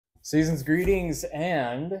Season's greetings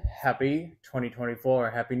and happy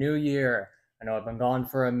 2024. Happy New Year. I know I've been gone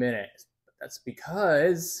for a minute, but that's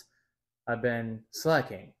because I've been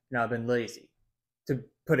slacking. I've been lazy, to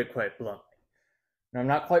put it quite bluntly. And I'm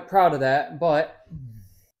not quite proud of that, but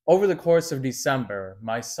over the course of December,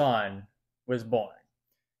 my son was born,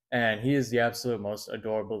 and he is the absolute most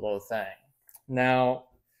adorable little thing. Now,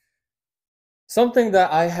 something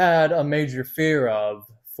that I had a major fear of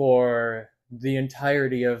for the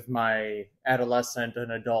entirety of my adolescent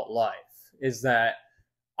and adult life is that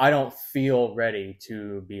I don't feel ready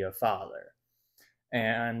to be a father.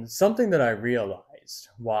 And something that I realized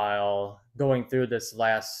while going through these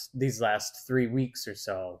last 3 weeks or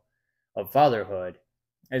so of fatherhood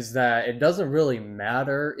is that it doesn't really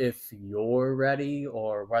matter if you're ready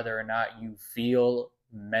or whether or not you feel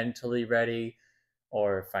mentally ready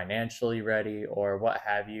or financially ready or what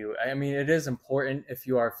have you. I mean, it is important if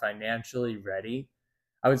you are financially ready.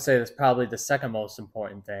 I would say that's probably the second most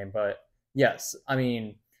important thing, but yes, I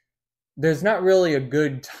mean, there's not really a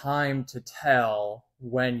good time to tell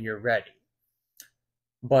when you're ready.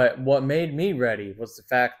 But what made me ready was the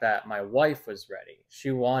fact that my wife was ready.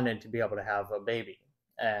 She wanted to be able to have a baby,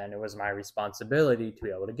 and it was my responsibility to be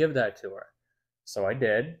able to give that to her. So I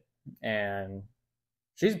did, and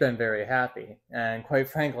she's been very happy. And quite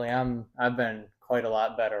frankly, I've been quite a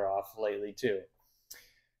lot better off lately too.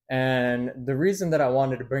 And the reason that I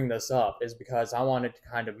wanted to bring this up is because I wanted to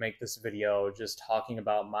kind of make this video just talking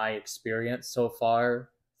about my experience so far,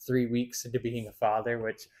 3 weeks into being a father,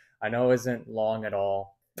 which I know isn't long at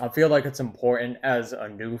all. I feel like it's important as a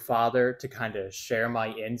new father to kind of share my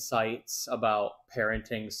insights about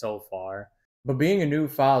parenting so far. But being a new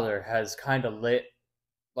father has kind of like,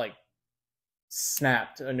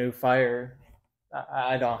 snapped a new fire.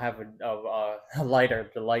 I don't have a lighter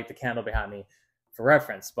to light the candle behind me for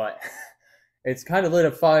reference, but it's kind of lit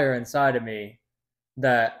a fire inside of me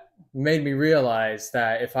that made me realize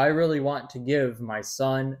that if I really want to give my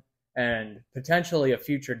son and potentially a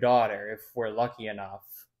future daughter, if we're lucky enough,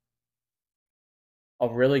 a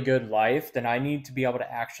really good life, then I need to be able to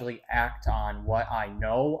actually act on what I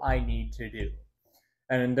know I need to do.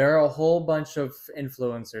 And there are a whole bunch of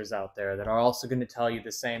influencers out there that are also going to tell you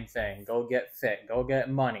the same thing. Go get fit, go get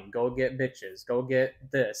money, go get bitches, go get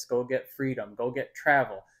this, go get freedom, go get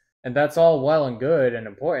travel. And that's all well and good and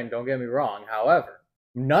important, don't get me wrong. However,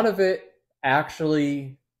 none of it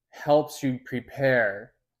actually helps you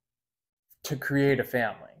prepare to create a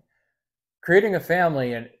family. Creating a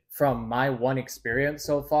family, and from my one experience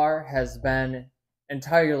so far, has been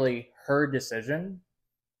entirely her decision.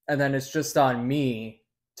 And then it's just on me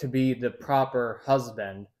to be the proper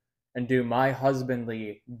husband and do my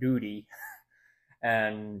husbandly duty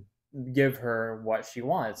and give her what she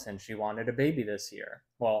wants. And she wanted a baby this year.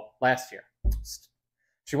 Well, last year.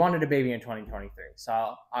 She wanted a baby in 2023.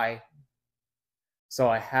 So I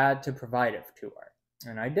had to provide it to her.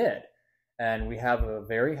 And I did. And we have a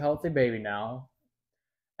very healthy baby now.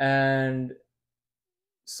 And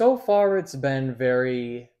so far it's been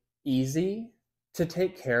very easy to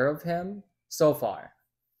take care of him so far.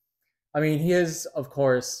 I mean, he is, of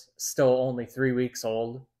course, still only 3 weeks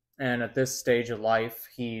old, and at this stage of life,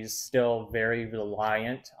 he's still very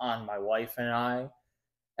reliant on my wife and I.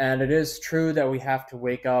 And it is true that we have to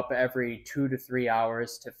wake up every 2 to 3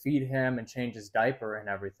 hours to feed him and change his diaper and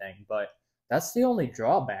everything, but that's the only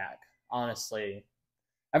drawback, honestly.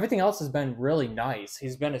 Everything else has been really nice.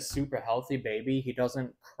 He's been a super healthy baby. He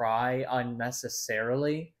doesn't cry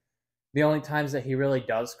unnecessarily. The only times that he really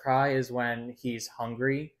does cry is when he's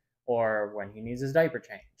hungry or when he needs his diaper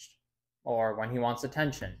changed or when he wants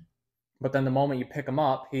attention. But then the moment you pick him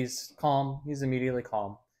up, he's calm. He's immediately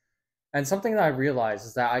calm. And something that I realized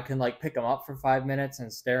is that I can like pick him up for 5 minutes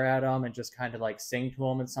and stare at him and just kind of like sing to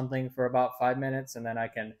him and something for about 5 minutes. And then I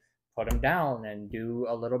can put him down and do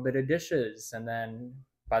a little bit of dishes. And then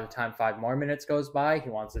by the time 5 more minutes goes by, he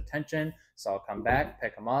wants attention. So I'll come back,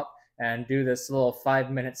 pick him up, and do this little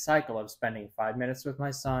 5 minute cycle of spending 5 minutes with my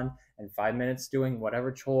son and 5 minutes doing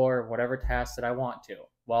whatever chore, whatever task that I want to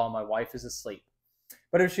while my wife is asleep.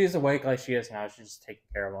 But if she's awake like she is now, she's just taking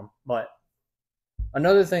care of him. But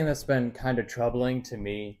another thing that's been kind of troubling to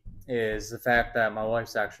me is the fact that my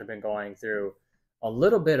wife's actually been going through a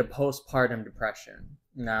little bit of postpartum depression.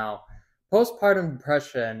 Now, postpartum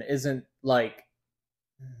depression isn't like,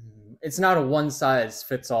 it's not a one size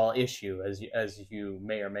fits all issue, as you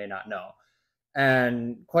may or may not know.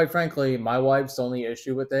 And quite frankly, my wife's only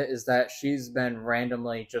issue with it is that she's been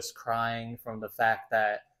randomly just crying from the fact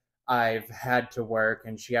that I've had to work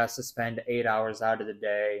and she has to spend 8 hours out of the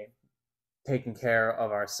day taking care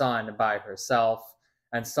of our son by herself.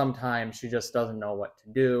 And sometimes she just doesn't know what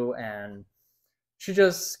to do, and she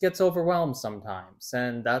just gets overwhelmed sometimes.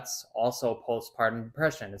 And that's also postpartum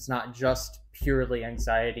depression. It's not just purely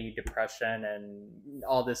anxiety, depression, and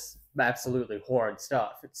all this absolutely horrid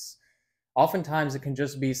stuff. It's oftentimes it can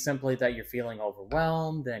just be simply that you're feeling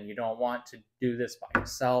overwhelmed and you don't want to do this by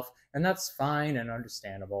yourself, and that's fine and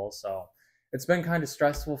understandable. So it's been kind of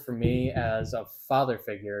stressful for me as a father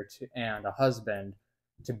figure and a husband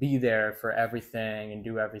to be there for everything and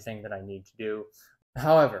do everything that I need to do.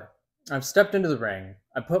 However, I've stepped into the ring,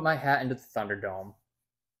 I put my hat into the Thunderdome,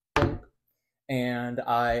 and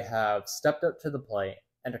I have stepped up to the plate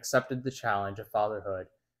and accepted the challenge of fatherhood,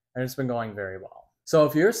 and it's been going very well. So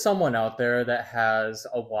if you're someone out there that has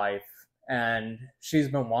a wife and she's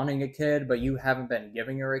been wanting a kid, but you haven't been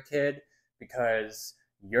giving her a kid because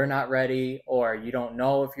you're not ready or you don't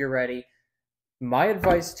know if you're ready, my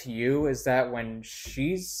advice to you is that when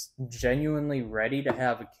she's genuinely ready to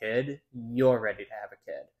have a kid, you're ready to have a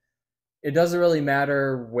kid. It doesn't really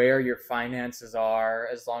matter where your finances are,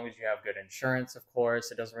 as long as you have good insurance, of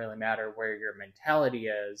course. It doesn't really matter where your mentality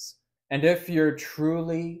is. And if you're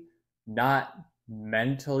truly not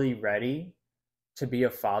mentally ready to be a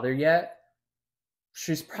father yet,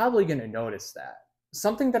 she's probably going to notice that.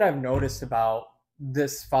 Something that I've noticed about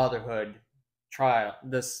this fatherhood trial,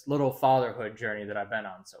 this little fatherhood journey that I've been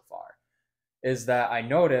on so far, is that I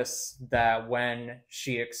notice that when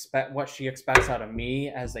what she expects out of me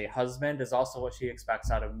as a husband is also what she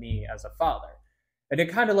expects out of me as a father. And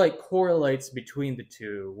it kind of like correlates between the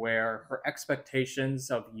two, where her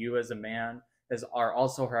expectations of you as a man are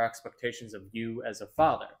also her expectations of you as a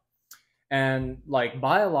father. And like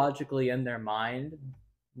biologically in their mind,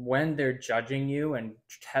 when they're judging you and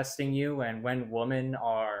testing you, and when women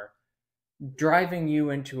are driving you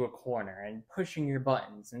into a corner and pushing your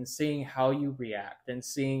buttons and seeing how you react and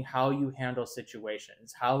seeing how you handle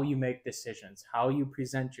situations, how you make decisions, how you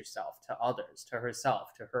present yourself to others, to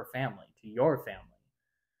herself, to her family, to your family.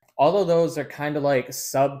 All of those are kind of like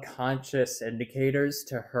subconscious indicators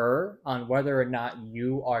to her on whether or not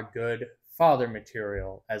you are good father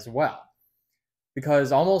material as well.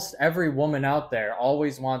 Because almost every woman out there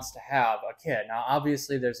always wants to have a kid. Now,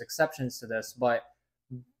 obviously, there's exceptions to this, but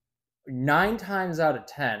 9 times out of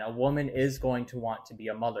 10, a woman is going to want to be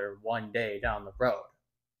a mother one day down the road.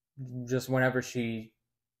 Just whenever she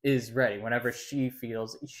is ready, whenever she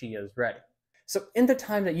feels she is ready. So in the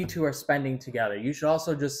time that you two are spending together, you should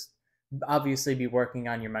also just obviously be working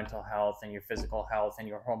on your mental health and your physical health and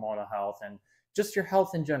your hormonal health and just your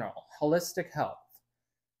health in general, holistic health.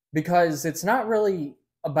 Because it's not really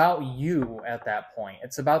about you at that point.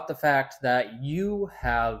 It's about the fact that you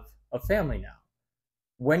have a family now.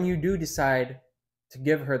 When you do decide to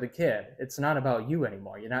give her the kid, it's not about you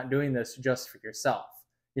anymore. You're not doing this just for yourself.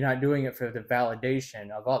 You're not doing it for the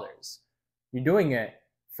validation of others. You're doing it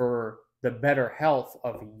for the better health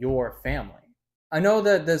of your family. I know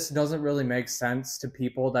that this doesn't really make sense to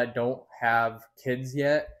people that don't have kids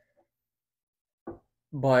yet,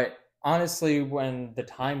 but honestly, when the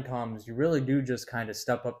time comes, you really do just kind of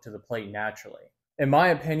step up to the plate naturally. In my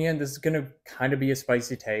opinion, this is going to kind of be a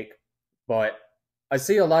spicy take, but I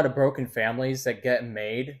see a lot of broken families that get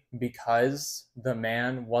made because the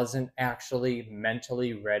man wasn't actually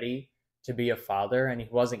mentally ready to be a father and he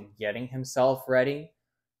wasn't getting himself ready.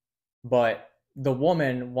 But the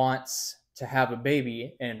woman wants to have a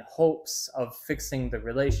baby in hopes of fixing the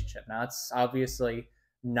relationship. Now, that's obviously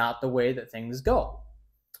not the way that things go.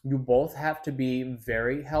 You both have to be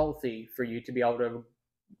very healthy for you to be able to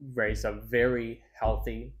raise a very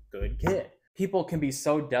healthy, good kid. People can be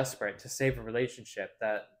so desperate to save a relationship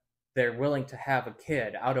that they're willing to have a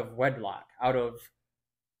kid out of wedlock, out of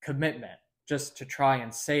commitment, just to try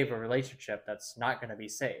and save a relationship that's not going to be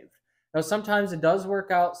saved. Now, sometimes it does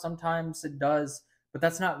work out, sometimes it does, but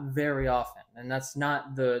that's not very often, and that's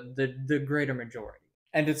not the greater majority.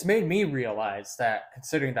 And it's made me realize that,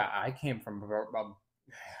 considering that I came from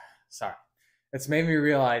it's made me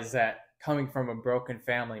realize that coming from a broken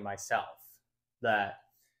family myself, that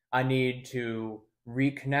I need to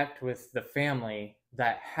reconnect with the family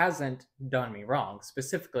that hasn't done me wrong,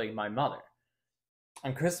 specifically my mother.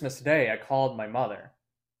 On Christmas Day, I called my mother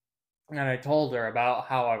and I told her about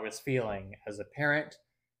how I was feeling as a parent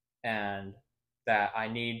and that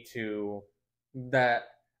that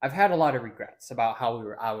I've had a lot of regrets about how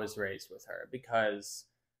I was raised with her, because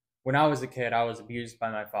when I was a kid, I was abused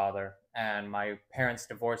by my father, and my parents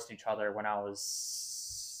divorced each other when I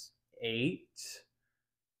was 8.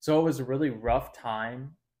 So it was a really rough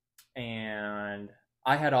time, and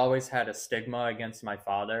I had always had a stigma against my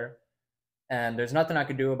father, and there's nothing I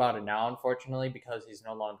could do about it now, unfortunately, because he's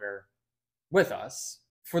no longer with us.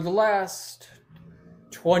 For the last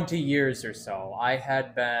 20 years or so, I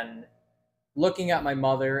had been looking at my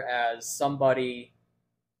mother as somebody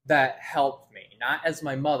that helped me, not as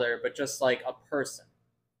my mother, but just like a person,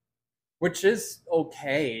 which is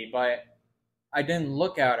okay, but I didn't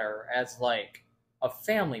look at her as like a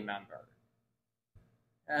family member.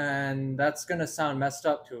 And that's gonna sound messed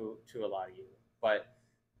up to a lot of you, but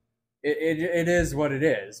it is what it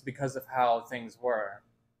is because of how things were.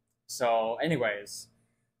 So, anyways,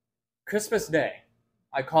 Christmas Day,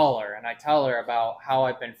 I call her and I tell her about how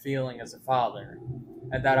I've been feeling as a father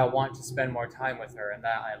and that I want to spend more time with her and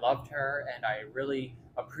that I loved her and I really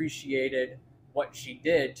appreciated what she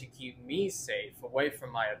did to keep me safe away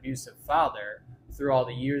from my abusive father through all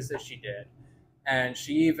the years that she did. And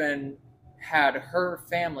she even had her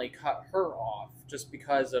family cut her off just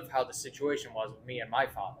because of how the situation was with me and my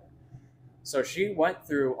father. So she went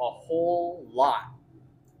through a whole lot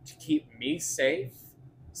to keep me safe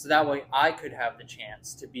so that way I could have the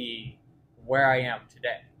chance to be where I am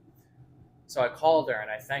today. So I called her and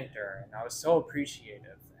I thanked her and I was so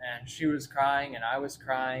appreciative. And she was crying and I was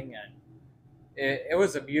crying and it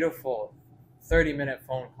was a beautiful 30-minute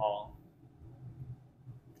phone call.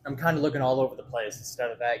 I'm kind of looking all over the place instead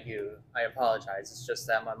of at you. I apologize. It's just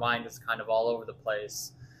that my mind is kind of all over the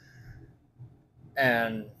place.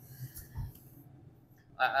 And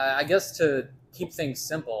I guess to keep things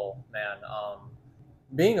simple, man,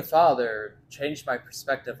 being a father changed my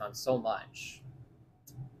perspective on so much.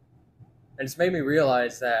 And it's made me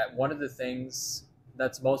realize that one of the things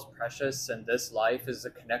that's most precious in this life is the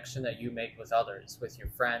connection that you make with others, with your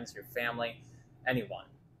friends, your family, anyone.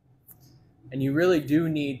 And you really do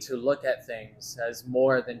need to look at things as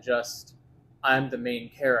more than just, I'm the main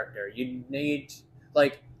character. You need,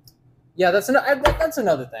 like, yeah, that's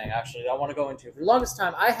another thing, actually, I want to go into. For the longest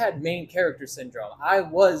time, I had main character syndrome. I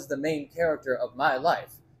was the main character of my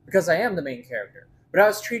life because I am the main character. But I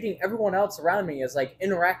was treating everyone else around me as like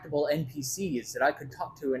interactable NPCs that I could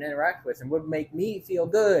talk to and interact with and would make me feel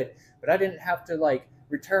good. But I didn't have to like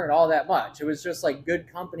return all that much. It was just like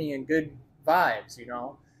good company and good vibes, you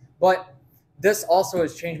know? But this also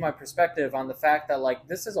has changed my perspective on the fact that like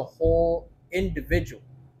this is a whole individual.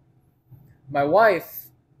 My wife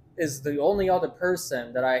is the only other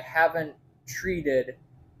person that I haven't treated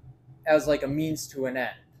as like a means to an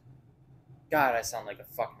end. God, I sound like a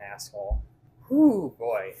fucking asshole. Whew,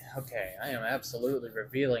 boy. Okay, I am absolutely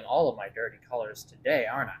revealing all of my dirty colors today,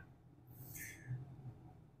 aren't I?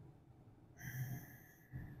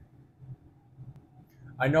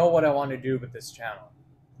 I know what I want to do with this channel.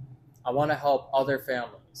 I want to help other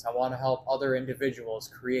families. I want to help other individuals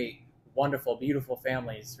create wonderful, beautiful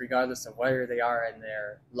families, regardless of where they are in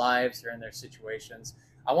their lives or in their situations.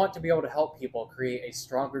 I want to be able to help people create a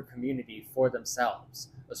stronger community for themselves,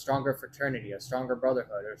 a stronger fraternity, a stronger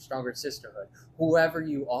brotherhood, or a stronger sisterhood, whoever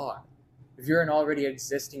you are. If you're an already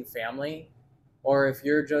existing family, or if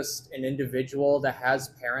you're just an individual that has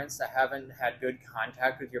parents that haven't had good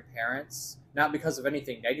contact with your parents, not because of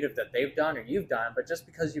anything negative that they've done or you've done, but just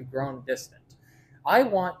because you've grown distant. I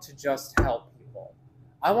want to just help people.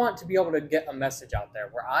 I want to be able to get a message out there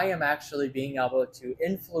where I am actually being able to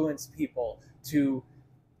influence people to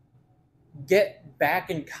get back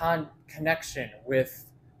in connection with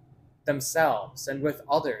themselves and with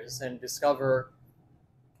others and discover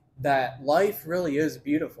that life really is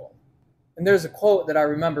beautiful. And there's a quote that I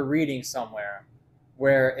remember reading somewhere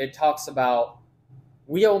where it talks about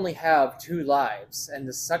we only have 2 lives, and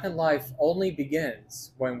the second life only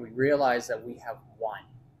begins when we realize that we have one.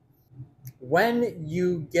 When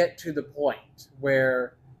you get to the point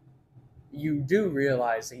where you do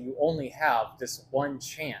realize that you only have this one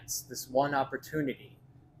chance, this one opportunity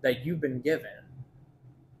that you've been given,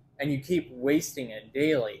 and you keep wasting it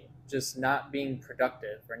daily, just not being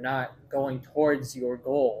productive or not going towards your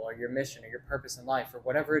goal or your mission or your purpose in life or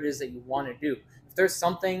whatever it is that you want to do. If there's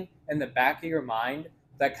something in the back of your mind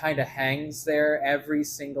that kind of hangs there every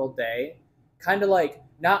single day, kind of like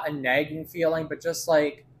not a nagging feeling, but just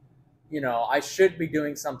like, you know, I should be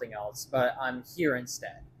doing something else, but I'm here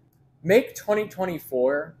instead. Make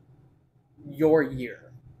 2024 your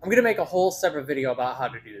year. I'm going to make a whole separate video about how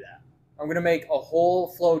to do that. I'm going to make a whole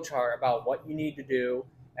flow chart about what you need to do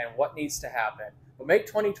and what needs to happen. But make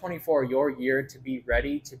 2024 your year to be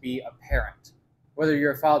ready to be a parent, whether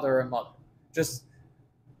you're a father or a mother. Just,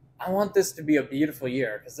 I want this to be a beautiful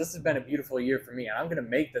year because this has been a beautiful year for me and I'm going to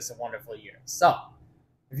make this a wonderful year. So,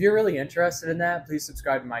 if you're really interested in that, please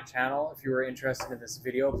subscribe to my channel. If you were interested in this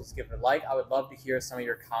video, please give it a like. I would love to hear some of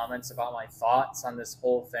your comments about my thoughts on this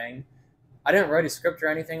whole thing. I didn't write a script or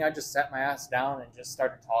anything. I just sat my ass down and just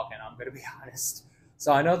started talking. I'm going to be honest.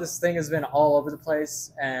 So I know this thing has been all over the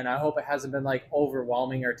place, and I hope it hasn't been like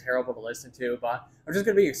overwhelming or terrible to listen to. But I'm just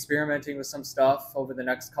gonna be experimenting with some stuff over the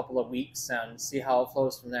next couple of weeks and see how it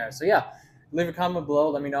flows from there. So yeah, leave a comment below.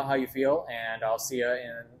 Let me know how you feel, and I'll see you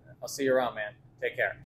around, man. Take care.